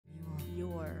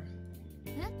your...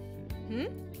 Eh? Hmm?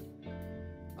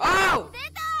 Oh!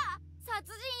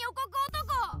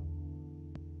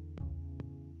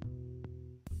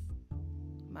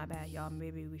 My bad, y'all.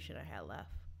 Maybe we should have had left.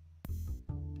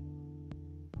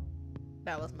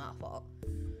 That was my fault.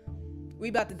 We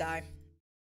about to die.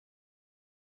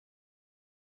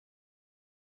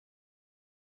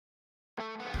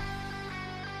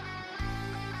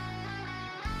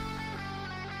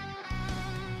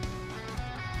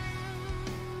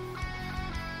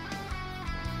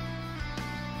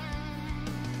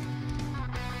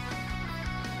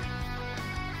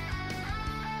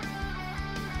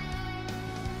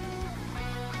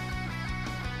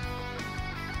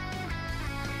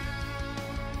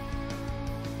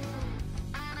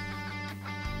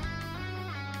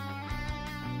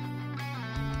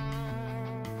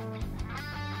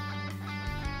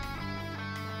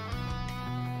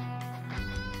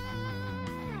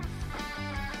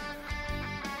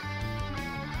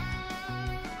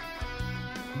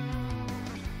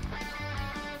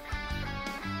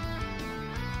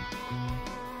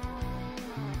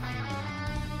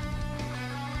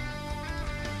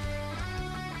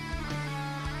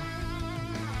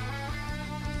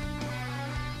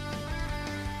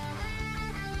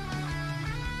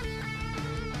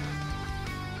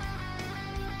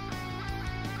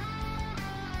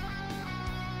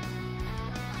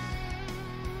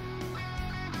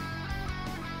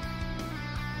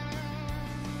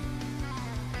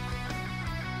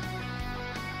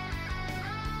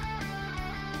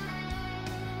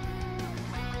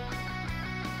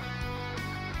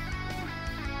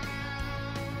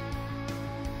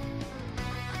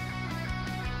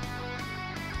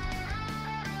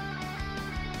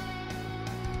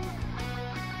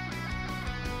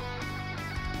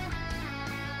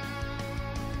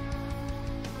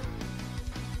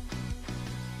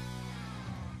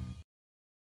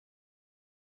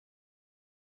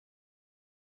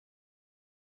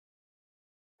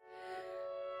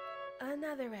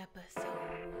 Another episode.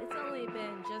 It's only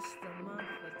been just a month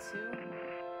or two.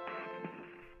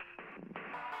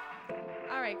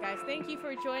 Alright guys, thank you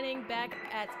for joining back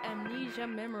at Amnesia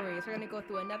Memories. We're going to go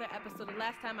through another episode. The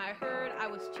last time I heard, I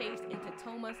was chased into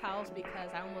Toma's house because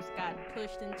I almost got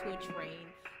pushed into a train.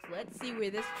 So let's see where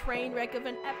this train wreck of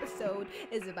an episode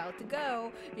is about to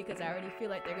go, because I already feel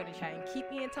like they're going to try and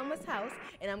keep me in Toma's house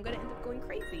and I'm going to end up going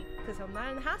crazy because I'm not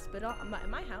in the hospital, I'm not in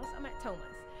my house, I'm at Toma's.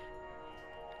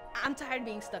 I'm tired of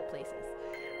being stuck places.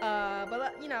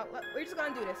 But you know, we're just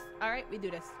gonna do this. Alright, we do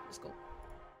this. Let's go.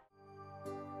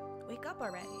 Wake up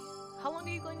already. How long are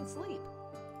you going to sleep?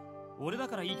 俺だ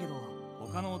からいいけど、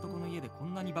他の男の家でこ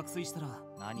んなに爆睡したら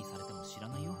何されても知ら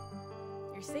ないよ。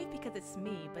 You're safe because it's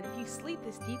me, but if you sleep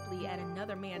this deeply at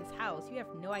another man's house, you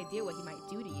have no idea what he might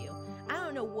do to you. I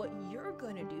don't know what you're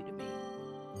gonna do to me.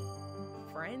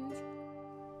 Friend?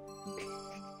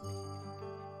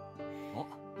 お、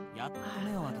やっと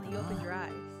目を開けた You opened な。 your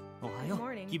eyes. おはよ Good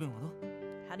morning. う。気分はどう？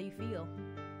 How do you feel?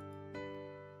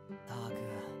 たく、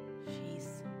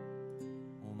 Jeez.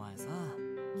 お前さ、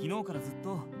昨日からずっ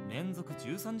と連続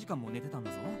13時間も寝てたん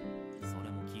だぞ。それ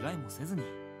も着替えもせずに。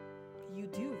 You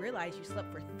do realize you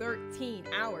slept for 13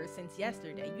 hours since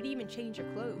yesterday. You didn't even change your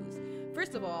clothes.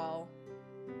 First of all,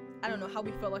 I don't know how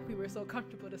we felt like we were so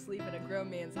comfortable to sleep in a grown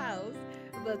man's house.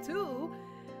 But two,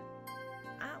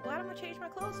 why am I change my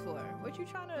clothes for? What you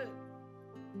trying to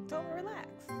tell me relax?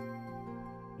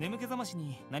 眠気覚まし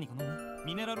に何か飲む？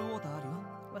ミネラルウォーターあるよ。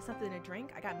 What's something to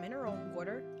drink? I got mineral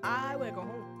water. I wanna go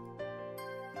home.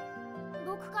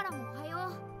 僕からもおは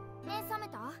よう。目覚め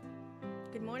た？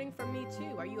 Good morning from me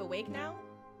too. Are you awake now?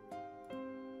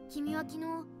 君は昨日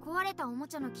壊れたおも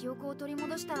ちゃの記憶を取り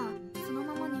戻したらその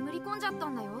まま眠り込んじゃった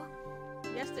んだよ。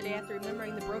 Yesterday, after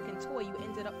remembering the broken toy, you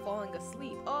ended up falling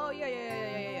asleep. Oh,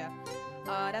 yeah.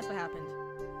 That's what happened.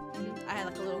 I had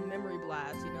like a little memory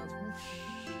blast, you know, whoosh,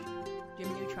 Jim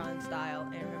Neutron style,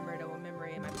 and remembered a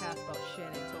memory in my past about Shin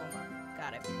and Toma.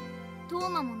 Got it. トー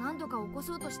マも何度か起こ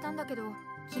そうとしたんだけど、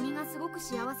君がすごく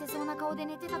幸せそうな顔で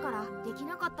寝てたからでき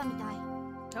なかったみたい。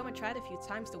 Toma tried a few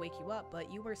times to wake you up, but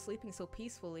you were sleeping so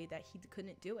peacefully that he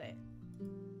couldn't do it.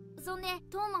 そんで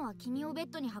トーマは君をベッ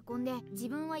ドに運んで自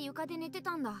分は床で寝て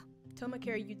たんだ。 Toma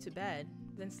carried you to bed,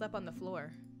 then slept on the floor.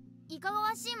 いかが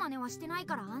わしい真似はしてない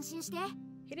から安心して。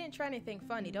 He didn't try anything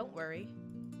funny, don't worry.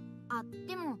 あ、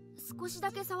でも少し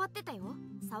だけ触ってたよ。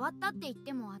触ったって言っ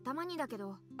ても頭にだけ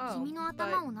ど、君の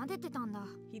頭を撫でてたんだ。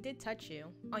 He did touch you,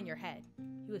 on your head.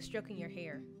 He was stroking your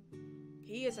hair.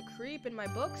 He is a creep in my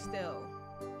book still.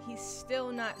 He's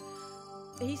still not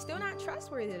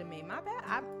trustworthy to me. My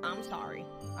bad. I'm sorry.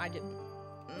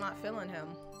 I'm not feeling him.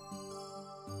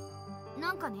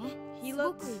 なんかね、 He す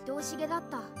ごく looks 愛おしげだっ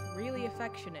た。 really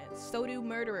affectionate. So do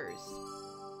murderers.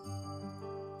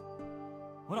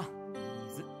 ほら、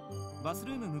水。バス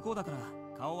ルーム向こうだから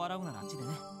顔を洗うならあっちでね。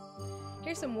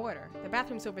 Here's some water. The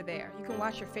bathroom's over there. You can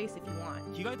wash your face if you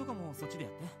want. 着替えとかもそっちでや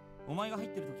って。お前が入っ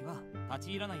てる時は立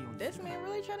ち入らないように This するか man ら。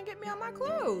 really trying to get me on my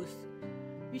clothes.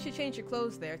 You should change your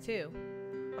clothes there too.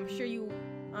 I'm sure you.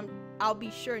 I'll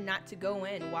be sure not to go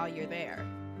in while you're there.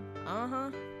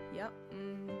 Uh-huh. Yep.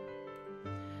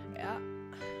 Yeah.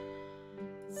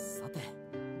 さて、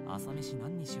朝飯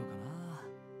何にしようかな。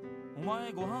お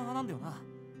前ご飯派なんだよな。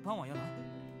パンはやだ？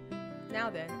 Now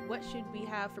then, what should we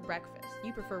have for breakfast?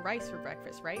 You prefer rice for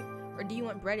breakfast, right? Or do you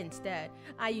want bread instead?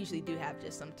 I usually do have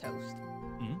just some toast.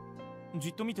 じ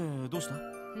っと見てどうした？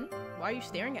 Why are you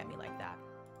staring at me like that?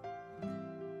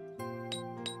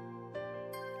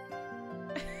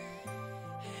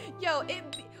 Yo,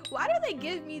 why do they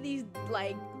give me these,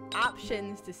 like,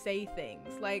 options to say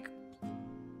things? Like,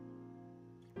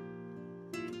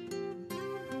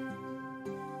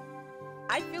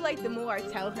 I feel like the more I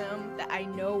tell him that I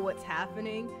know what's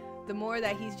happening, the more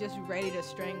that he's just ready to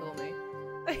strangle me.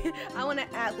 I want to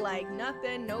act like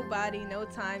nothing, nobody, no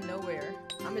time, nowhere.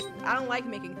 I don't like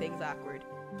making things awkward.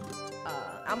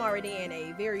 I'm already in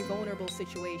a very vulnerable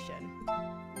situation.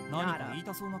 何か言い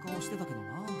たそうな顔してたけど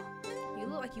な。 You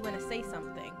look like you want to say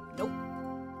something. Nope.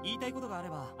 言いたいことがあれ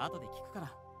ば後で聞くか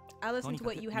ら。 I'll listen to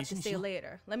what you have to say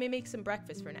later. Let me make some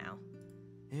breakfast for now.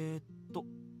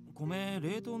 米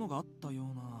冷凍のがあったよ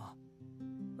うな。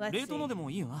 Let's 冷凍の see. で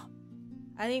もいいよな。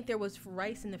 I think there was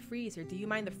rice in the freezer. Do you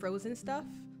mind the frozen stuff?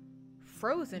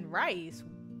 Frozen rice?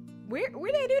 Where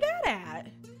they do that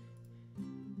at?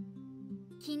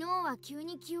 昨日は急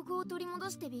に記憶を取り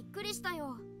戻してびっくりした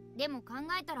よ。でも考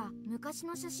えたら昔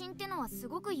の写真ってのはす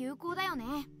ごく有効だよ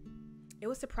ね。 It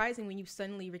was surprising when you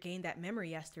suddenly regained that memory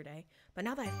yesterday. But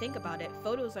now that I think about it,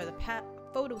 photos of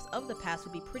the past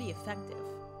would be pretty effective.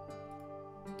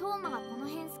 トーマがこの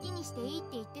辺好きにしていいって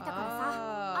言ってたから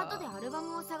さ、後でアルバ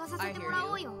ムを探させてもら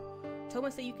おうよ。 Toma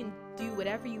said you can do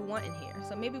whatever you want in here,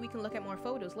 so maybe we can look at more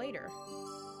photos later.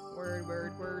 Word,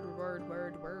 word, word, word,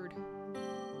 word, word.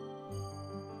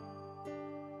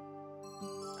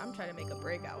 I'm trying to make a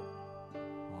breakout.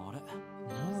 あれ、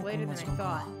 It's もうこ later ん than な I 時間 thought.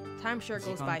 か。 Time sure 時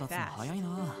goes 間 by 経つの fast. 早いな。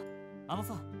あの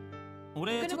さ、 I'm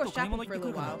俺 gonna ちょ go っと買い shopping 物行っ for a てく little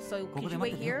るから while, so ここ could で you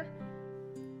待 wait っててよ。 here?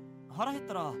 腹減っ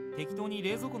たら適当に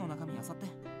冷蔵庫の中身漁っ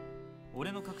て。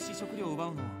俺の隠し食料を奪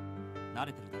うの慣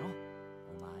れてるだろ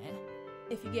お前。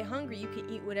 If you get hungry, you can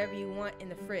eat whatever you want in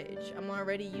the fridge. I'm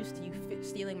already used to you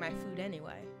stealing my food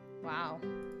anyway. Wow.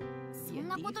 そん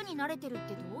なことに慣れてるっ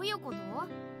てどういうこと？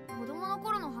子供の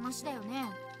頃の話だよね。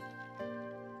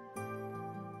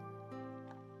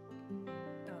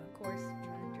 Of course,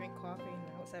 trying to drink coffee and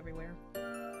now it's everywhere.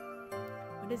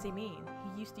 What does he mean?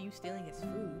 He used to you stealing his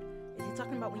food. Is he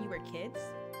talking about when you were kids?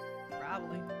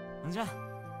 Probably. じゃあ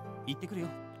行ってくるよ。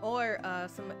 Or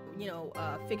some,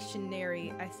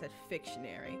 fictionary. I said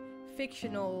fictionary.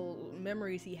 Fictional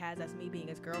memories he has as me being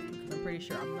his girlfriend, because I'm pretty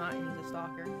sure I'm not and he's a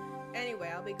stalker. Anyway,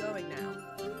 I'll be going now.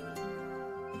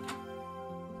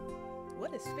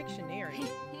 What is fictionary?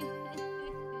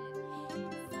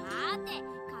 さて、家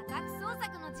宅捜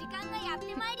索の時間がやっ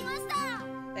てまいりました。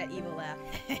 That evil laugh.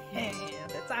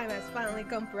 The time has finally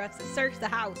come for us to search the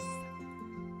house.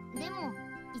 でも、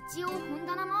一応本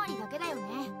棚周りだけだよ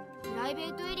ね。プライベ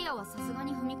ートエリアはさすが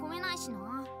に踏み込めないし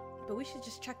な。 But we should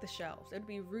just check the shelves. It would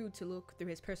be rude to look through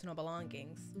his personal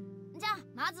belongings. じゃあ、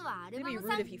まずはアル It'd バ be ム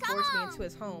さ rude ん if he カ forced me モン into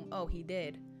his home. Oh, he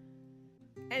did.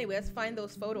 Anyway, let's find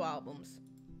those photo albums.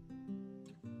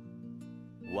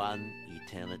 One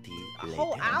eternity A later.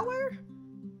 whole hour?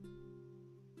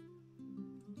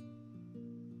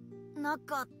 な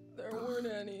か There weren't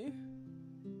any.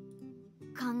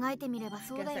 考えてみれば I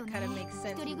そう guess だよ that ね。 kind of makes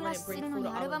sense. 一 He 人暮らし wouldn't す bring るのに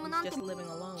photo アルバム albums なんて just living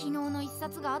alone. 昨日の一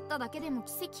冊があっただけでも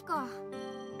奇跡か。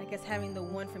 I guess having the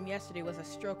one from yesterday was a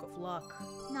stroke of luck.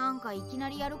 なんかいきな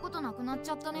りやることなくなっち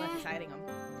ゃったね。 Left hiding him.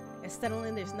 And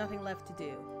suddenly there's nothing left to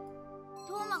do.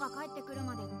 トーマが帰ってくる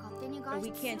まで勝手に But 外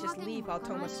we 出す can't るわ just けに leave も while いか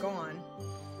ない Toma's し。 gone.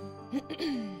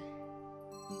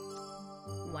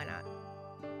 Why not?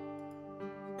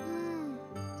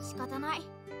 仕方ない。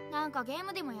なんかゲー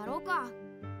ムでもやろうか。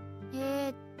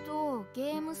ゲ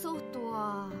ームソフト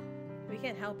は。 We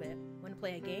can't help it. Want to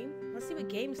play a game? Let's see what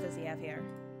games does he have here.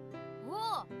 お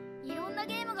お、いろんな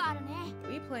ゲームがあるね。 Are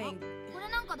we playing? これ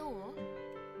なんかどう？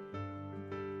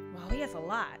 Wow, he has a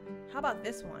lot. How about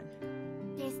this one?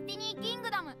 デスティニーキン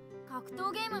グダム。格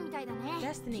闘ゲームみたいだね。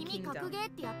 Destiny 君 Kingdom. 格ゲーっ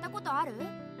てやったことある？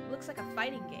 Looks like a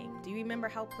fighting game. Do you remember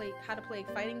how to play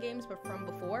fighting games but from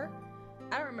before?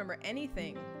 I don't remember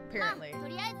anything, まあ、 apparently. と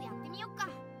りあえずやってみよっか。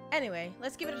 Anyway,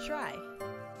 let's give it a try.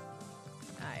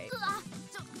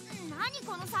 何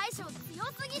この大将強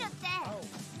すぎるって。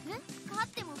勝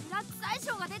ってもブラック大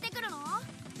将が出てくるの？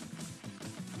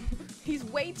 He's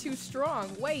way too strong.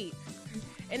 Wait.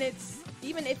 And it's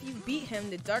even if you beat him,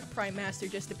 the Dark Prime Master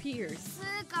just appears. つ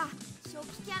ーか、初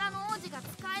期キャラの王子が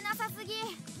使えなさすぎ。い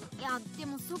や、で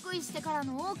も即位してから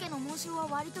の王家の紋章は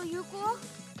割と有効。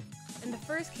And the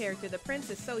first character, the prince,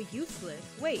 is so useless.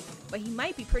 Wait, but he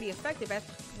might be pretty effective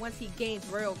once he gains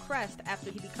royal crest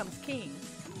after he becomes king.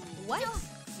 What? The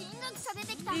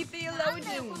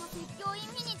theologian!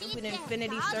 With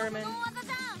Infinity Sermon,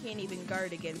 can't even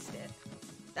guard against it.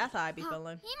 That's how I be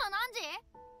feeling. 今何時？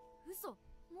嘘、も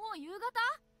う夕方？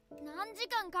何時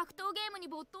間格闘ゲームに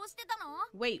没頭してたの？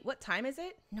 Wait, what time is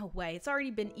it? No way, it's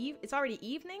already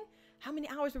evening? How many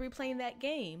hours were we playing that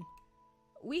game?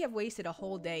 We have wasted a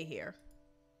whole day here.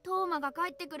 トーマが帰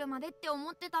ってくるまでって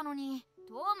思ってたのに、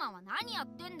トーマは何やっ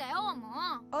てんだよ、も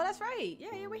う。Oh, that's right.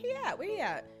 Yeah, where he at? Where he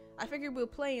at? I figured we were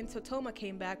playing until Toma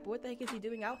came back, but what the heck is he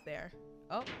doing out there?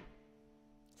 Oh,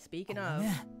 speaking of.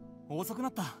 遅くな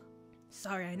った。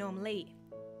Sorry, I know I'm late.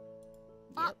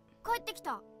 あ、帰ってき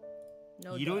た。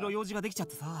いろいろ用事ができちゃっ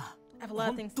てさ。I have a lot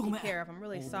of things to take care of. I'm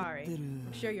really sorry.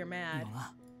 I'm sure you're mad.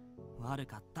 悪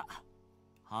かった。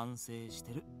反省し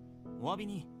てる。お詫び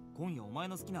に今夜お前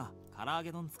の好きな唐揚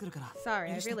げ丼作るから。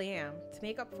Sorry, I really am. To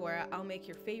make up for it, I'll make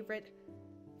your favorite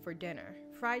for dinner.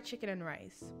 Fried chicken and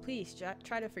rice. Please try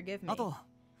to forgive me. あと、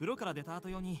風呂から出た後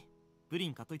用にプリ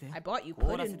ン買っといて。I bought you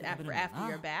pudding after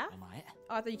your bath?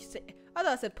 Oh, I thought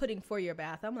I said pudding for your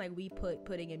bath. I'm like, we put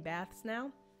pudding in baths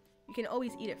now? You can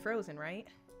always eat it frozen, right?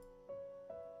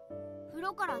 風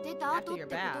呂から出た後ってこ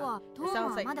とは、トーマ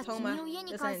はまだ君を家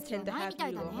に帰す気はないみた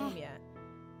いだね。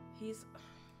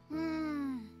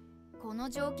この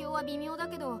状況は微妙だ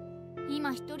けど、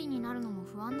今一人になるのも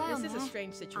不安だよね。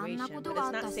あんなことがあ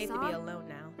ったしさ。こ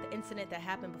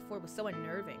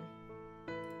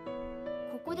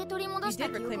こで取り戻した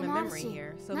記憶もあるし、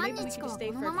何日かは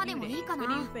このままでもいいか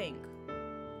な。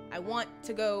I want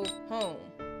to go home.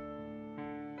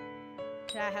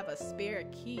 Can I have a spare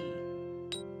key?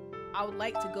 I would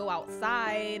like to go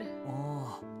outside.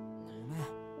 ごめん。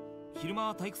昼間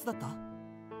は退屈だった？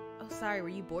 Oh, sorry. Were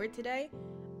you bored today?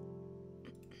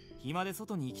 暇で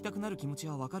外に行きたくなる気持ち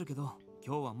はわかるけど、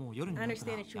今日はもう夜になるか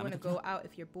ら。I understand that you want to go out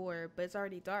if you're bored, but it's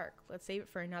already dark. Let's save it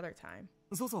for another time.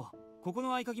 そうそう。ここ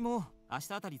の合鍵も明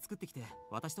日あたり作ってきて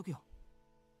渡しとくよ。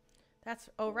That's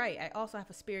oh right. I also have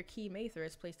a spare key made for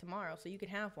this place tomorrow, so you can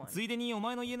have one. ついでにお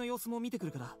前の家の様子も見てく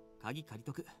るから鍵借り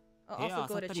とく。I'll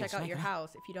also go to check out your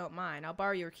house if you don't mind. I'll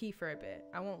borrow your key for a bit.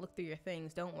 I won't look through your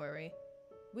things, don't worry.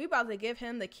 We about to give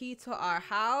him the key to our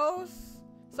house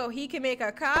so he can make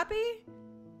a copy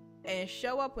and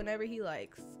show up whenever he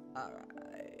likes.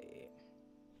 Alright.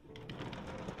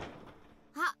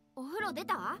 あ、お風呂出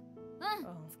た？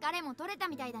疲れも取れた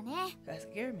みたいだね。That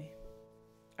scared me.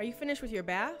 Are you finished with your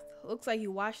bath? Looks like you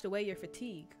washed away your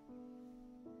fatigue.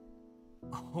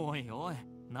 おいおい、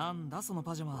なんだその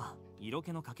パジャマ。色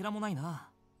気のかけらもない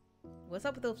な。What's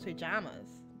up with those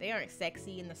pajamas? They aren't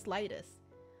sexy in the slightest.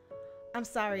 I'm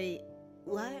sorry,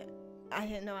 what? I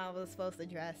didn't know I was supposed to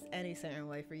dress any certain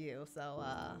way for you, so,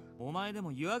 お前で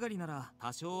も湯上がりなら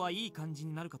多少はいい感じ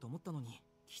になるかと思ったのに、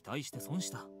期待して損し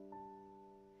た。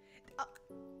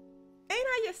Ain't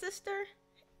I your sister?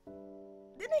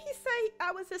 Didn't he say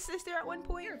I was his sister at one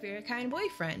point? You're a very kind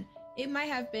boyfriend. It might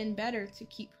have been better to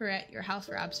keep her at your house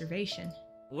for observation.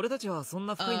 俺たちはそん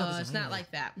な深い仲じゃない。It's not like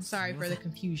that. I'm sorry for the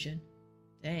confusion.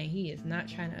 Dang, he is not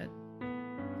trying to.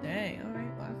 Dang,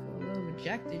 alright, well, I feel a little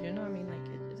rejected, you know what I mean? Like,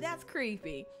 it just... That's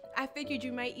creepy. I figured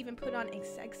you might even put on a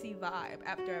sexy vibe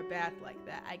after a bath like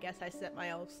that. I guess I set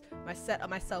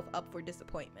myself up for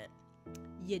disappointment.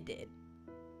 You did.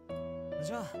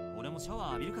 じゃあ、俺もシャワ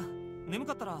ー浴びるか。眠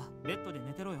かったらベッドで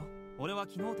寝てろよ。俺は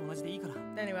昨日と同じでいいから。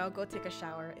Anyway, I'll go take a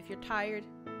shower. If you're tired,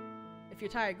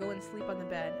 go and sleep on the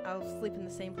bed. I'll sleep in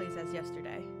the same place as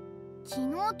yesterday. 昨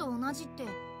日と同じって、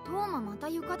トーマまた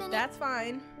床でね。That's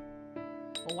fine.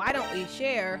 Well, why don't we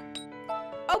share?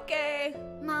 Okay.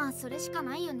 まあそれしか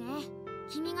ないよね。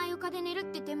君が床で寝るっ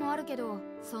て手もあるけど、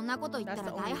そんなこと言った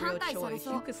ら大反対され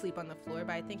そう。You could sleep on the floor,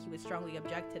 but I think he would strongly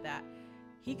object to that.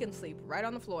 He can sleep right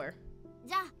on the floor.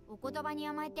 じゃあお言葉に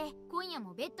甘えて今夜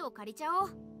もベッドを借りちゃお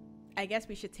う。I guess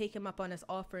we should take him up on his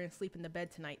offer and sleep in the bed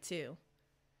tonight too.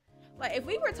 Like if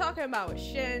we were talking about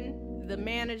Shin, the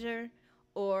manager,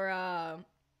 or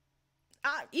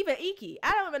even Iki,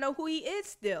 I don't even know who he is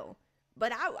still.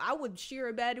 But I would share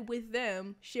a bed with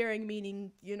them. Sharing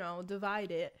meaning, you know, divide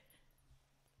it.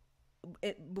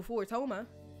 Before Toma.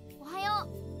 おはよ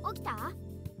う。起きた？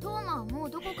トーマはもう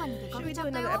どこかに出か Should け we ちゃ do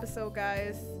ったよ。 another episode,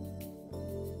 guys?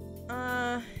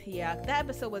 Yeah, that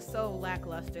episode was so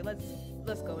lackluster.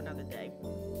 Let's go another day.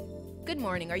 Good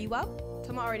morning, are you up?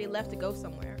 Toma already left to go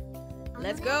somewhere.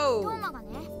 Let's go! Toma が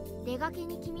ね、出がけ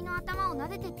に君の頭を撫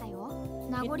でてったよ。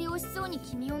名残惜しそうに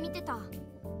君を見てた。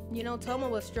You know, Toma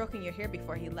was stroking your hair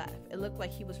before he left. It looked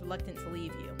like he was reluctant to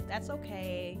leave you. That's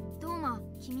okay. トーマ、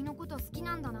君のこと好き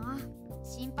なんだな。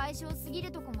心配性すぎ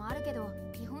るとこもあるけど、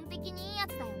基本的にいいや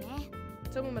つだよね。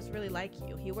Toma must really like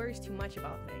you. He worries too much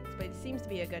about things, but he seems to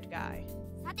be a good guy.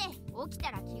 さて、起き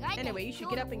たら着替えて。 Anyway, you should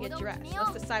get up and get dressed.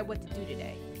 Let's decide what to do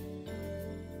today.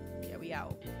 Yeah, we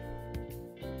out.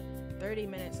 30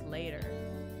 minutes later.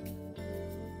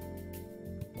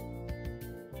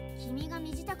 君が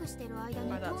身支度してる間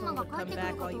に I ト thought ーマ Toma が would 帰っ come てくる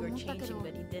back か while と you were 思ったけ changing, ど。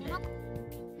 but he didn't.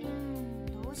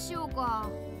 どうしようか。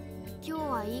今日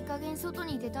はいい加減外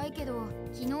に出たいけど、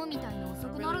昨日みたいに遅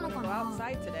I くな really るの want to か go な。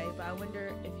 outside today, but I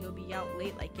wonder if he'll be out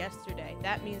late like yesterday.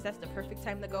 That means that's the perfect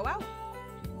time to go out.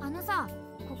 あのさ、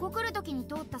ここ来るときに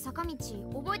通った坂道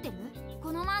覚えてる？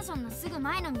このマンションのすぐ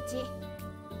前の道。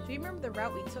Do you remember the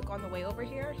route we took on the way over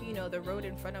here? You know, the road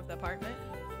in front of the apartment?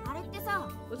 あれってさ、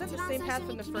 Was that 一 the 番 same 最 path 初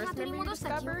from に the 君が first 取り memory you 戻した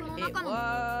記憶 discovered? の It 中の。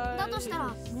だとしたら、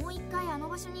 was. もう一回あの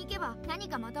場所に行けば何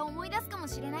かまた思い出すかも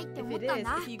しれないって If 思っ it たん is,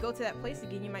 だ。 if you go to that place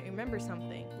again, you might remember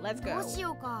something. Let's ど go. うし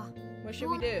ようか。 What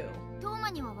should we do? トーマ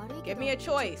には悪いけ Give ど、 me a ち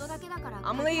ょ choice. っとだけだから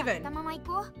I'm 鍵 leaving. 開けたまま行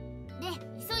こう。で、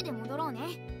急いで戻ろうね。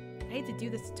I hate to do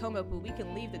this to Toma, but we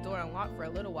can leave the door unlocked for a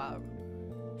little while.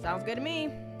 Sounds good to me.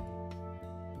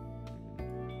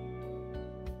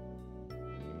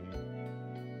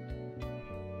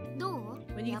 どう？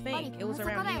 What do you やっぱり think? こ It の was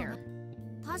坂 around だよ here. ね。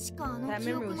確かあの That 記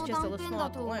memory 憶 was の just a 断 little 片 small だ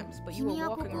と glimpse, but you 君 were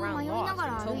はこ walking こを around 迷いなが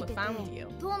ら lost 歩い and て Toma て found you.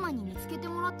 トーマに見つけて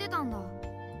もらってたんだ。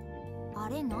あ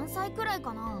れ何歳くらい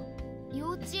かな？幼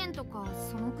稚園とか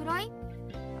そのくらい？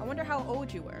 I wonder how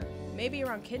old you were. Maybe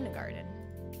around kindergarten.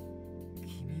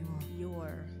 君は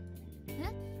You're... え？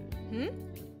 Hmm?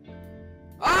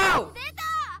 Oh! 出た！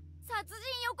殺人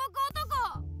予告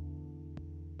男！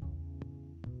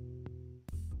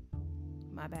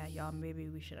 My bad, y'all. Maybe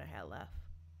we should have had left.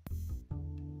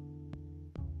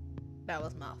 That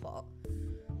was my fault.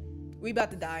 We about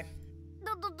to die.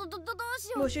 どうし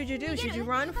よう。 What should you do? Should you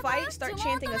run, fight, start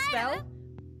chanting a spell?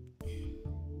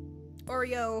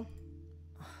 Oreo.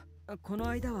 この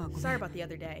間はごめん Sorry about the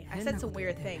other day. I said some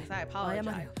weird things. I 謝る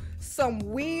apologize. よ Some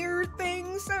weird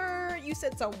things, sir? You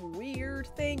said some weird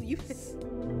thing? You... お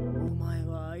前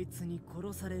はあいつに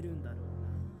殺されるんだろ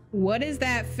う What is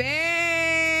that face?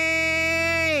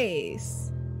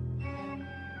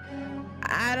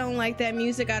 I don't like that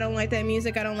music. I don't like that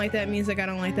music. I don't like that music. I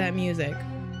don't like that music.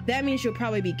 That means you'll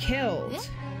probably be killed.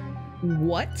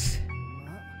 What?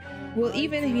 Well,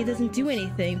 even if he doesn't do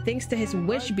anything, thanks to his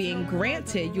wish being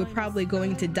granted, you're probably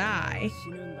going to die. 死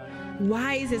ぬんだろう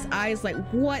Why is his eyes like,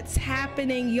 what's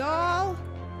happening, y'all?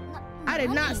 I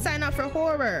did not sign up for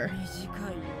horror.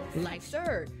 短いよ Like,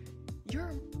 sir,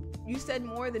 you said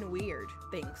more than weird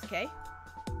things, okay?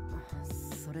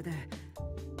 それで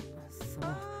そ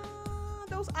の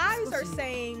Those eyes are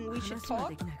saying we should 話は talk,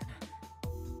 できないかな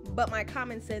but my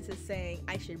common sense is saying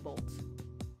I should bolt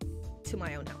to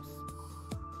my own house.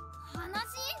 話？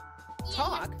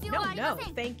 Talk? いやいや、必要は No, ありま no,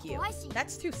 せん。 thank you. 怖いし、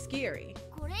 That's too scary.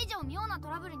 これ以上妙なト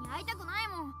ラブルに会いたくない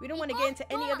もん。 We don't want to 行こ get う into any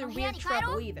トーマ other の部屋 weird に帰ろ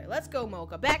trouble う。 either. Let's go,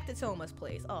 Mocha. Back to Toma's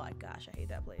place. Oh my gosh, I hate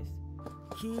that place.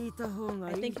 聞いた方が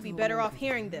I いい think と you'd 思 be う better off け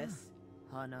ど hearing this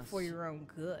話 for your own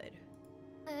good.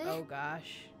 え？ Oh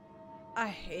gosh. I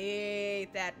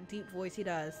hate that deep voice he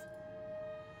does.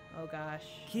 Oh gosh.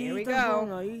 Here 聞 we いた方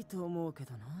go. がいいと思うけ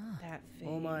どな That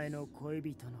お前 face. の恋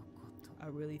人のこと I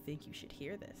really think you should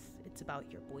hear this. It's about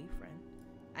your boyfriend.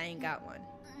 I ain't got one.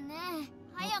 ねえ、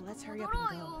早く let's 戻 hurry up ろ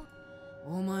and うよ。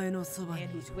お前のそばに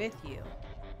And い who's る with you.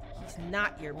 He's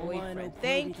not your Oh, I know, boyfriend.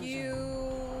 Thank Kobe you.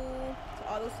 doesn't. To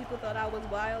all those people thought I was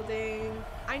wilding.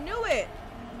 I knew it.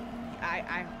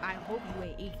 I hope you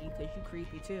ain't icky because you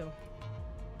creepy too.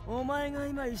 お前が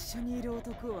今一緒にいる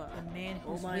男は The man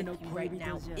お who's 前 with の you 恋 right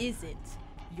now 人じゃ isn't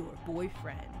your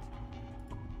boyfriend.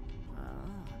 あ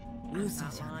あ I'm 嘘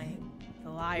not じゃね lying. The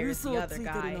liar is 嘘 the を other ついてる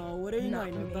guy. のは俺以 Not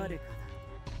外の me. 誰か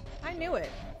I knew it.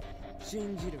 だ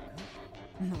信じるか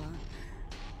まあ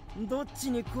どっち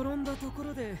に転んだとこ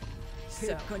ろで So,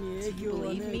 結果に do 影 you 響は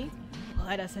believe ね me? Well,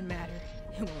 that doesn't matter.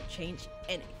 It won't change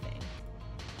anything.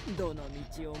 えどの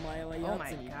道お前は Oh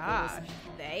my 奴に殺 gosh. され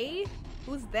They?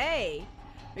 Who's they?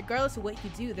 Regardless of what you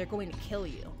do, they're going to kill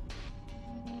you.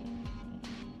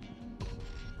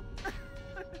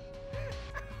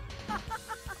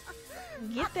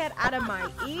 Get that out of my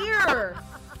ear!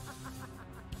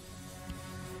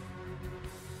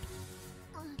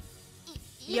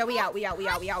 Yeah, we out.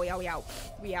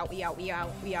 We out, we out, we out,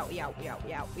 we out, we out, we out,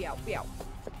 we out, we out, we out.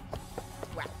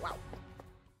 Wow, wow.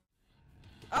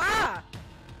 Ah!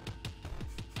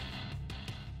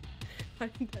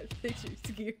 Why did that picture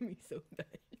scare me so much?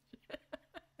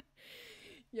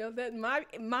 Yo, that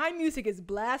my music is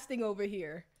blasting over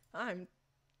here. I'm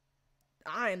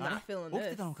not feeling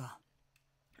this.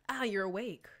 Ah, you're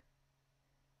awake.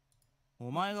 I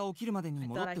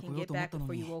thought I can get back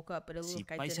before you woke up, but it looked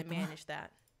like I didn't manage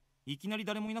that. You were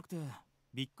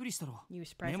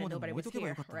surprised that nobody was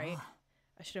here, right?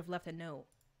 I should have left a note.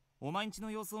 I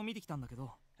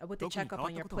went to check up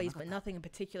on your place, but nothing in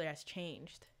particular has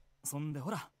changed.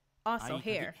 Also,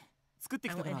 here.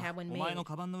 I went and had one made.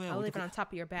 I'll leave it on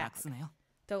top of your back.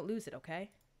 Don't lose it, okay?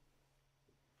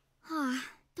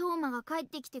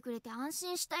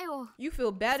 You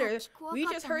feel better. We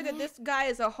just heard that this guy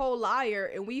is a whole liar,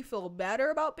 and we feel better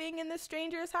about being in this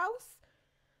stranger's house?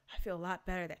 I feel a lot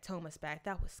better that Toma's back.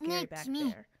 That was scary back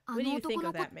there. What do you think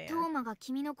of that man? He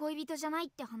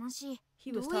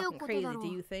was talking crazy, do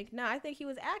you think? No, I think he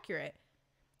was accurate.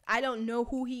 I don't know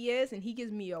who he is, and he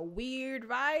gives me a weird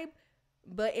vibe,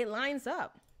 but it lines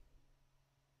up.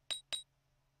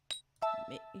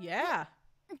 Yeah.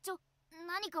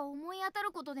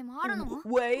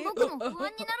 Wait.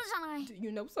 Do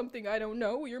you know something I don't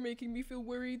know? You're making me feel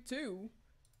worried too.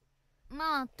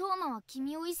 Although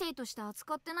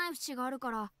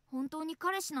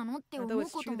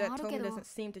it's true that Toma doesn't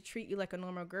seem to treat you like a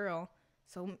normal girl,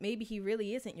 so maybe he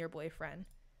really isn't your boyfriend.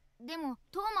 But I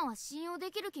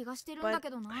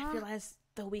feel as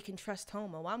though we can trust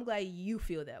Toma. Well, I'm glad you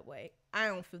feel that way. I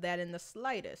don't feel that in the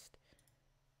slightest.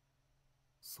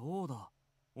 Oh,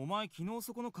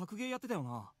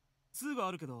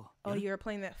 you were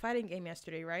playing that fighting game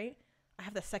yesterday, right? I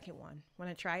have the second one.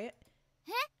 Wanna try it?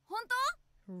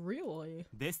 Really?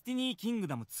 Destiny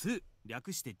Kingdom 2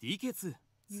 略して DK2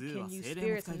 2 は精霊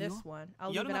も使えるよ。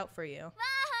 I'll leave it out for you.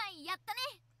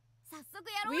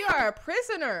 We are a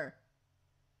prisoner.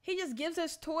 He just gives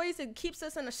us toys and keeps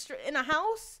us in a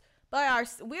house.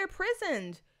 We're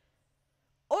prisoned.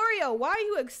 Oreo, why are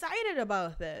you excited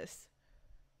about this?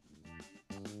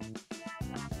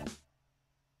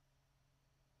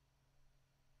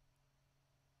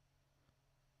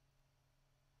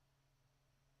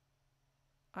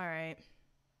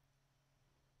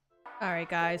 Alright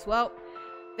guys, well,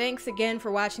 thanks again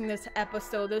for watching this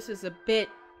episode. This is a bit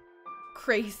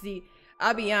crazy.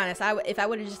 I'll be honest, if I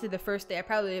would have just did the first day, I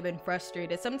probably would have been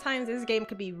frustrated. Sometimes this game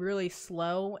could be really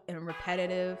slow and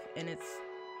repetitive, and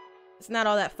it's not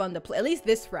all that fun to play. At least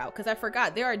this route, because I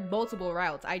forgot there are multiple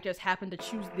routes. I just happened to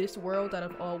choose this world out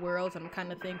of all worlds. I'm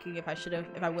kind of thinking if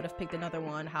I would have picked another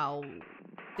one, how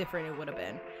different it would have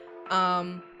been.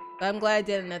 But I'm glad I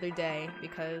did another day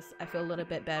because I feel a little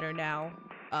bit better now.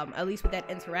 At least with that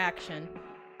interaction.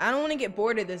 I don't want to get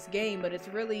bored of this game, but it's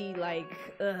really like,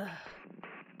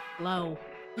 low.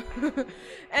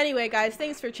 Anyway, guys,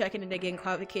 thanks for checking in again,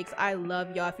 Coffee Cakes. I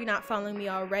love y'all. If you're not following me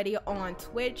already on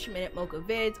Twitch, Minute Mocha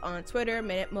Vids, on Twitter,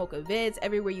 Minute Mocha Vids,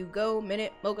 everywhere you go,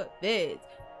 Minute Mocha Vids,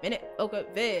 Minute Mocha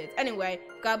Vids. Anyway,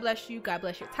 God bless you, God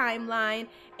bless your timeline,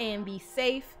 and be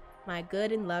safe, my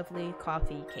good and lovely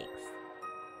Coffee Cakes.